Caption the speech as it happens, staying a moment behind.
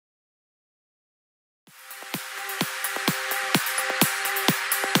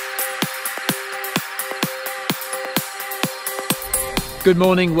Good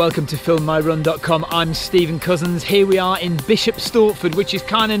morning, welcome to filmmyrun.com. I'm Stephen Cousins. Here we are in Bishop Stortford, which is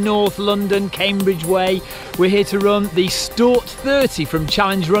kind of North London, Cambridge way. We're here to run the Stort 30 from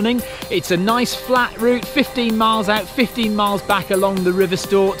Challenge Running. It's a nice flat route, 15 miles out, 15 miles back along the River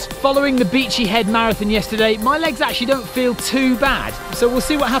Stort. Following the Beachy Head Marathon yesterday, my legs actually don't feel too bad. So we'll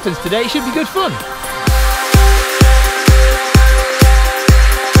see what happens today. It should be good fun.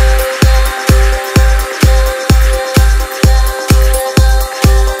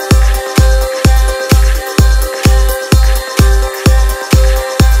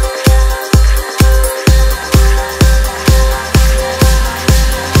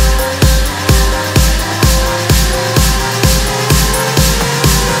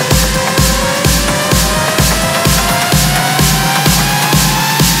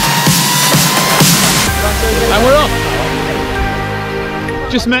 And we're off!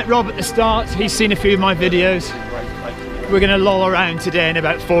 Just met Rob at the start, he's seen a few of my videos. We're going to loll around today in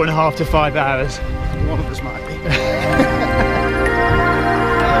about 4.5 to 5 hours. One of us might be.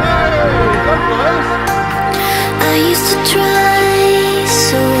 I used to try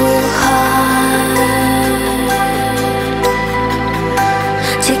so hard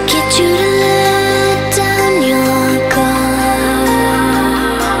to get you to let down your guard,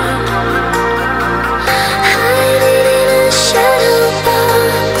 hiding in a shadow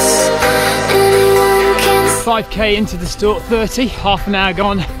box. Anyone can 5k into the Stort 30, half an hour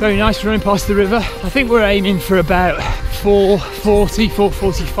gone. Very nice running past the river. I think we're aiming for about 4:40,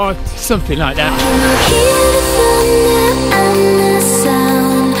 4:45, something like that. hear the thunder and the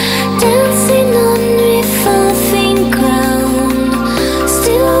sound dancing on revolving ground.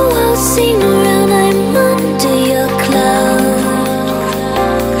 Still waltzing around, I'm under your cloud.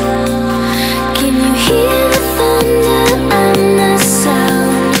 Can you hear the thunder and the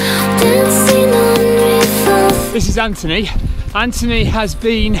sound dancing on revolving? This is Anthony. Anthony has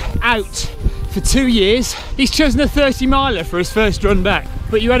been out for 2 years. He's chosen a 30 miler for his first run back.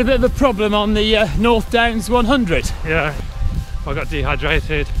 But you had a bit of a problem on the North Downs 100. Yeah, I got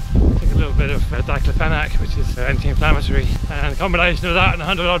dehydrated, took a little bit of diclofenac, which is anti-inflammatory, and a combination of that and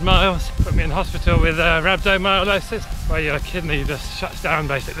 100 odd miles put me in hospital with rhabdomyolysis, where your kidney just shuts down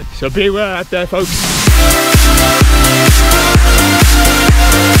basically. So beware out there, folks.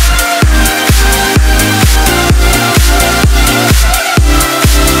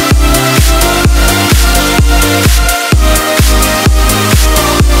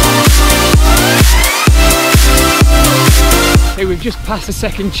 We've just passed the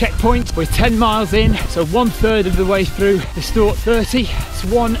second checkpoint. We're 10 miles in, so 1/3 of the way through the Stort 30. It's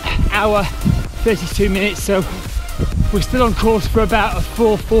 1 hour 32 minutes, so we're still on course for about a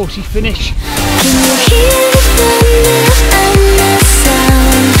 4:40 finish. Can you hear the thunder and the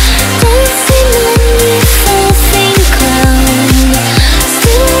sound dancing on revolving ground?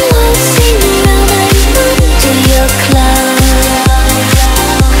 Still waltzing around, I'm under your cloud.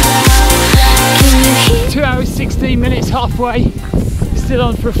 Can you hear 2 hours 16 minutes halfway. Still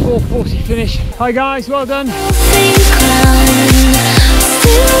on for a 4:40 finish. Hi guys, well done. revolving ground?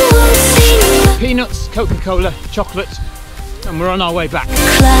 Still waltzing around Peanuts, Coca-Cola, chocolate, and we're on our way back. the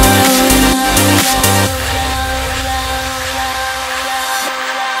cloud.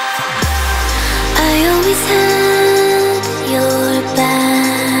 I always had your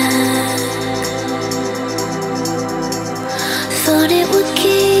back. Thought it would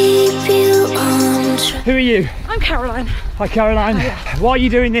keep you on track. Who are you? I'm Caroline. Hi Caroline. Why are you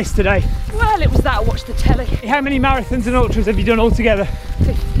doing this today? Well, it was that I watched the telly. How many marathons and ultras have you done altogether?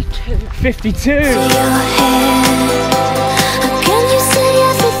 52. 52. Your head. How can you say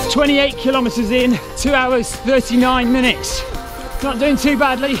everything? 28 kilometers in, 2 hours 39 minutes. Not doing too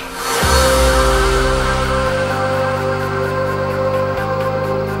badly.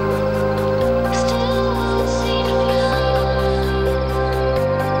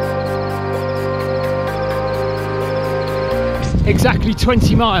 Exactly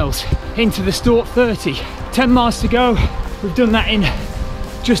 20 miles into the Stort 30. 10 miles to go. We've done that in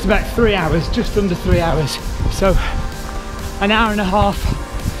just about 3 hours, just under 3 hours. So an hour and a half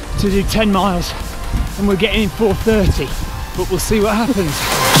to do 10 miles, and we're getting in 4:30, but we'll see what happens.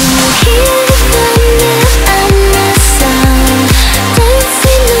 Can you hear the thunder and the sound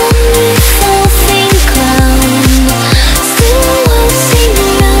dancing on revolving ground? Still waltzing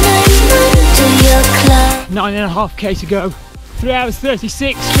around, I'm under your cloud. 9.5k to go. 3 hours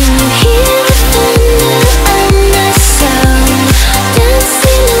 36. Can you hear the thunder and the sound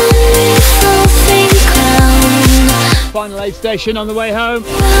dancing on revolving ground? Final aid station on the way home.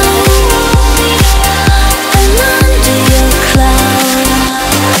 I'm under your cloud.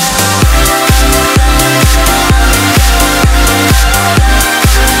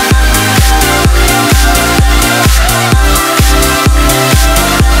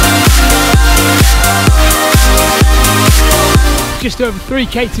 just over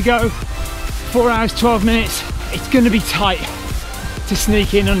 3k to go, 4 hours 12 minutes. It's going to be tight to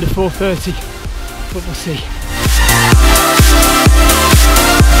sneak in under 4:30, but we'll see.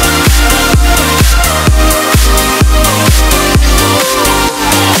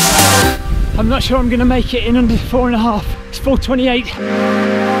 I'm not sure I'm going to make it in under 4.5. It's 4:28. Here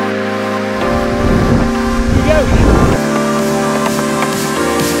we go.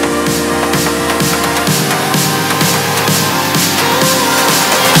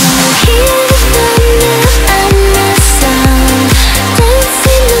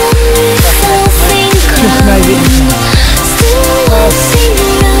 Just made it in time.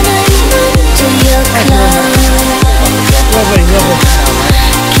 Lovely, lovely.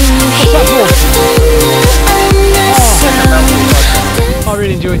 I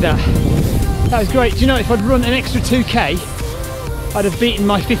really enjoyed that. That was great. Do you know, if I'd run an extra 2k, I'd have beaten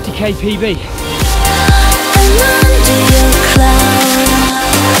my 50k PB.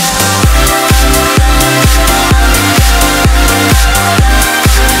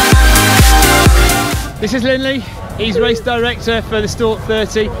 This is Linley. He's race director for the Stort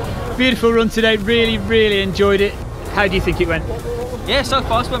 30. Beautiful run today. Really enjoyed it. How do you think it went? Yeah, so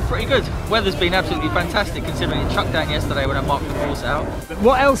far it's went pretty good. Weather's been absolutely fantastic considering it chucked down yesterday when I marked the course out.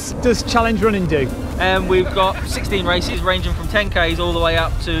 What else does challenge running do? We've got 16 races ranging from 10k's all the way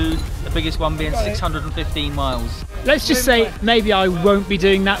up to the biggest one being 615 miles. Let's just say maybe I won't be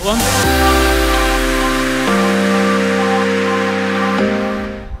doing that one.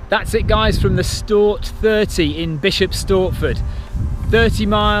 That's it guys, from the Stort 30 in Bishop Stortford. 30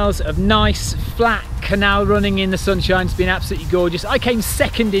 miles of nice flat canal running in the sunshine. It's been absolutely gorgeous. I came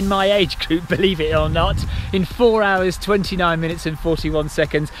second in my age group, believe it or not, in 4 hours 29 minutes and 41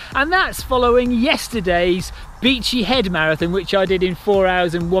 seconds, and that's following yesterday's Beachy Head Marathon, which I did in 4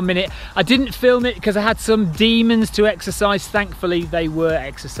 hours and 1 minute. I didn't film it because I had some demons to exercise. Thankfully they were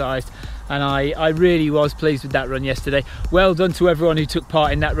exercised, and I really was pleased with that run yesterday. Well done to everyone who took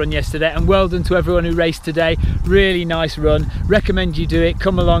part in that run yesterday, and well done to everyone who raced today. Really nice run. Recommend you do it.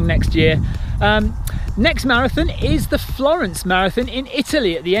 Come along next year. Next marathon is the Florence Marathon in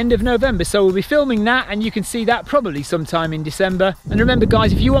Italy at the end of November, so we'll be filming that, and you can see that probably sometime in December. And remember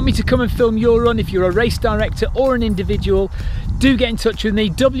guys, if you want me to come and film your run, if you're a race director or an individual, do get in touch with me,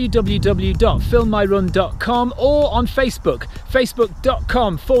 www.filmmyrun.com, or on Facebook,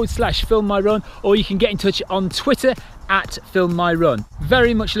 facebook.com/filmmyrun, or you can get in touch on Twitter @filmmyrun.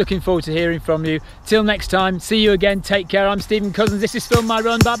 Very much looking forward to hearing from you. Till next time, see you again, take care. I'm Stephen Cousins, this is Film My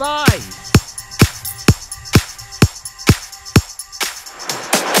Run, bye bye.